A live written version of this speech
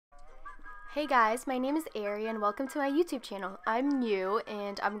Hey guys, my name is Ari and welcome to my YouTube channel. I'm new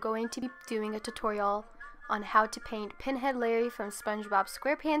and I'm going to be doing a tutorial on how to paint Pinhead Larry from SpongeBob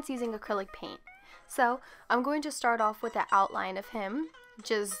SquarePants using acrylic paint. So I'm going to start off with the outline of him,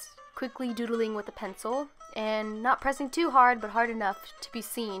 just quickly doodling with a pencil and not pressing too hard but hard enough to be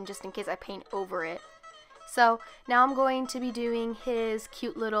seen just in case I paint over it. So now I'm going to be doing his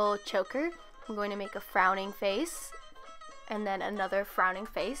cute little choker. I'm going to make a frowning face and then another frowning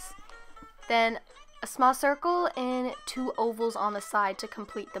face. Then a small circle and two ovals on the side to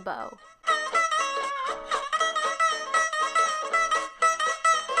complete the bow.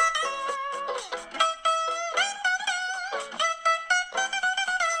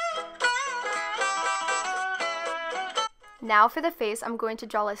 Now for the face, I'm going to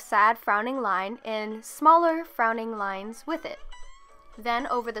draw a sad frowning line and smaller frowning lines with it. Then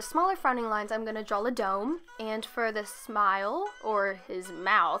over the smaller frowning lines, I'm going to draw a dome, and for the smile, or his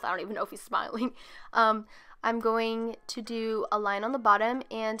mouth, I don't even know if he's smiling, I'm going to do a line on the bottom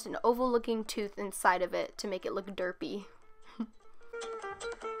and an oval looking tooth inside of it to make it look derpy.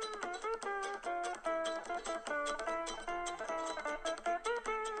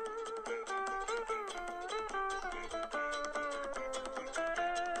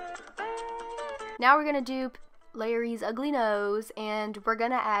 Now we're going to do Larry's ugly nose, and we're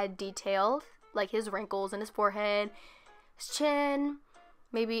gonna add detail like his wrinkles in his forehead, his chin,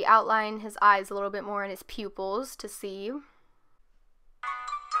 maybe outline his eyes a little bit more and his pupils to see.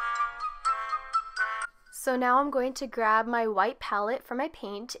 So now I'm going to grab my white palette for my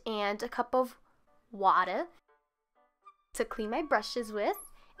paint and a cup of water to clean my brushes with,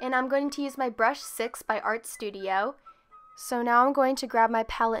 and I'm going to use my brush 6 by Art Studio. So now I'm going to grab my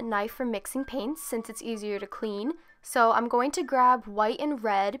palette knife for mixing paints since it's easier to clean. So I'm going to grab white and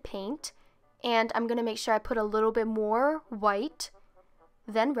red paint, and I'm going to make sure I put a little bit more white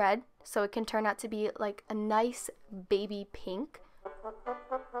than red so it can turn out to be like a nice baby pink.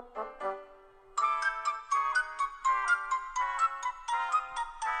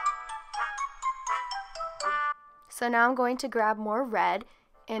 So now I'm going to grab more red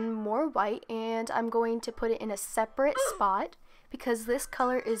and more white, and I'm going to put it in a separate spot because this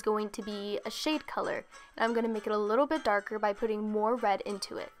color is going to be a shade color, and I'm going to make it a little bit darker by putting more red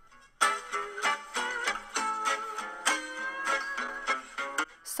into it.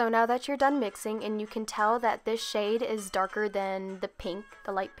 So now that you're done mixing and you can tell that this shade is darker than the pink,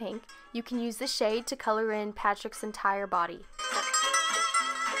 the light pink, you can use this shade to color in Patrick's entire body.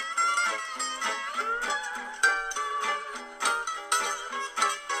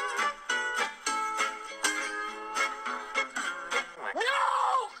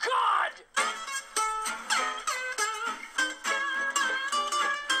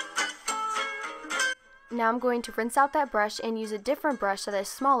 Now I'm going to rinse out that brush and use a different brush that is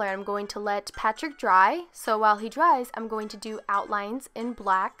smaller. I'm going to let Patrick dry, so while he dries, I'm going to do outlines in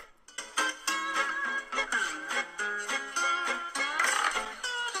black.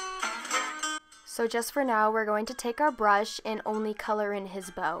 So just for now, we're going to take our brush and only color in his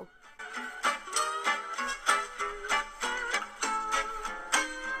bow.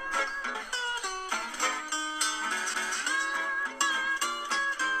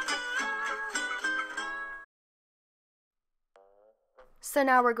 So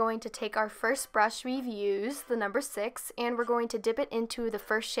now we're going to take our first brush we've used, the number 6, and we're going to dip it into the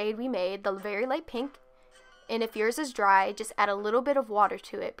first shade we made, the very light pink. And if yours is dry, just add a little bit of water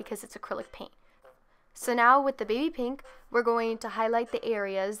to it because it's acrylic paint. So now with the baby pink, we're going to highlight the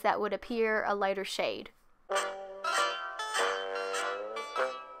areas that would appear a lighter shade.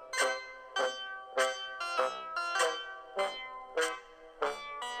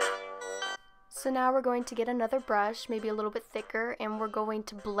 So now we're going to get another brush, maybe a little bit thicker, and we're going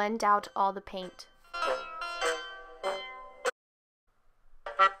to blend out all the paint.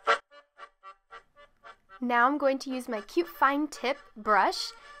 Now I'm going to use my cute fine tip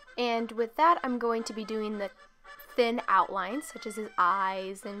brush, and with that I'm going to be doing the thin outlines such as his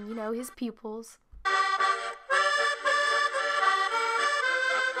eyes and, you know, his pupils.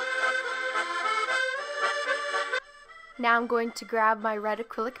 Now I'm going to grab my red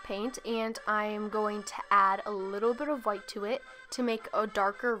acrylic paint and I'm going to add a little bit of white to it to make a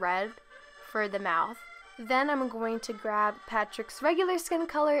darker red for the mouth. Then I'm going to grab Patrick's regular skin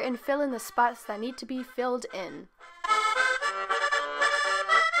color and fill in the spots that need to be filled in.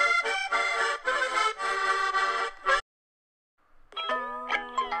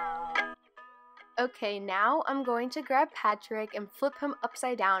 Okay, now I'm going to grab Patrick and flip him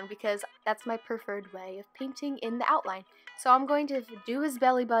upside down because that's my preferred way of painting in the outline. So I'm going to do his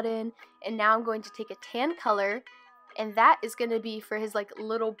belly button, and now I'm going to take a tan color And that is going to be for his like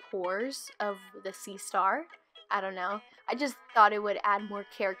little pores of the sea star. I don't know. I just thought it would add more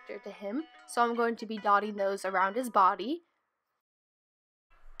character to him. So I'm going to be dotting those around his body.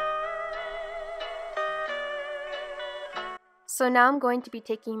 So now I'm going to be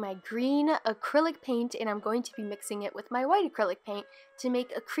taking my green acrylic paint and I'm going to be mixing it with my white acrylic paint to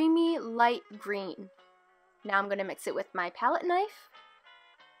make a creamy light green. Now I'm going to mix it with my palette knife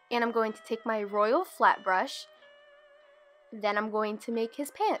and I'm going to take my royal flat brush. Then I'm going to make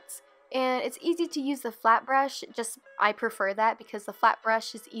his pants. And it's easy to use the flat brush, just I prefer that because the flat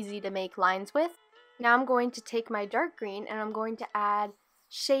brush is easy to make lines with. Now I'm going to take my dark green and I'm going to add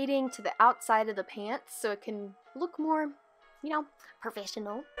shading to the outside of the pants so it can look more, you know,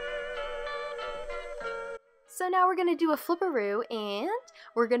 professional. So now we're going to do a flipperoo and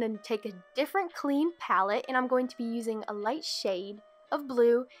we're going to take a different clean palette and I'm going to be using a light shade of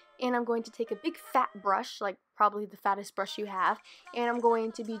blue and I'm going to take a big fat brush, like probably the fattest brush you have, and I'm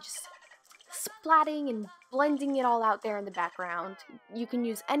going to be just splatting and blending it all out there in the background. You can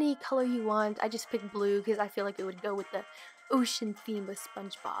use any color you want. I just picked blue because I feel like it would go with the ocean theme with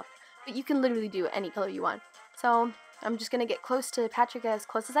SpongeBob. But you can literally do any color you want. So I'm just going to get close to Patrick as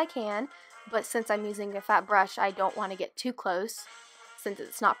close as I can, but since I'm using a fat brush, I don't want to get too close since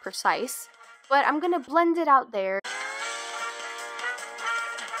it's not precise. But I'm going to blend it out there.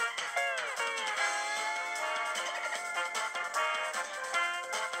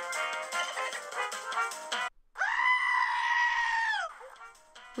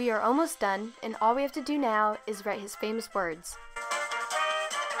 We are almost done, and all we have to do now is write his famous words.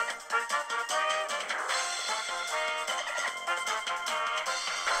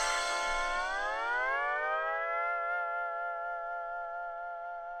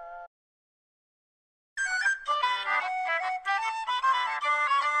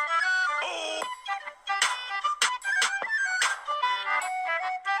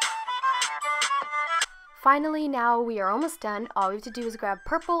 Finally, now we are almost done. All we have to do is grab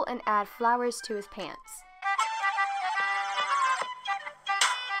purple and add flowers to his pants.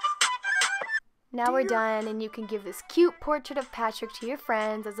 Now we're done, and you can give this cute portrait of Patrick to your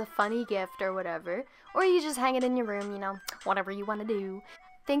friends as a funny gift or whatever. Or you just hang it in your room, you know, whatever you want to do.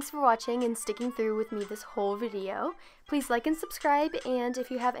 Thanks for watching and sticking through with me this whole video. Please like and subscribe, and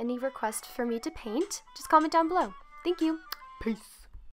if you have any requests for me to paint, just comment down below. Thank you. Peace.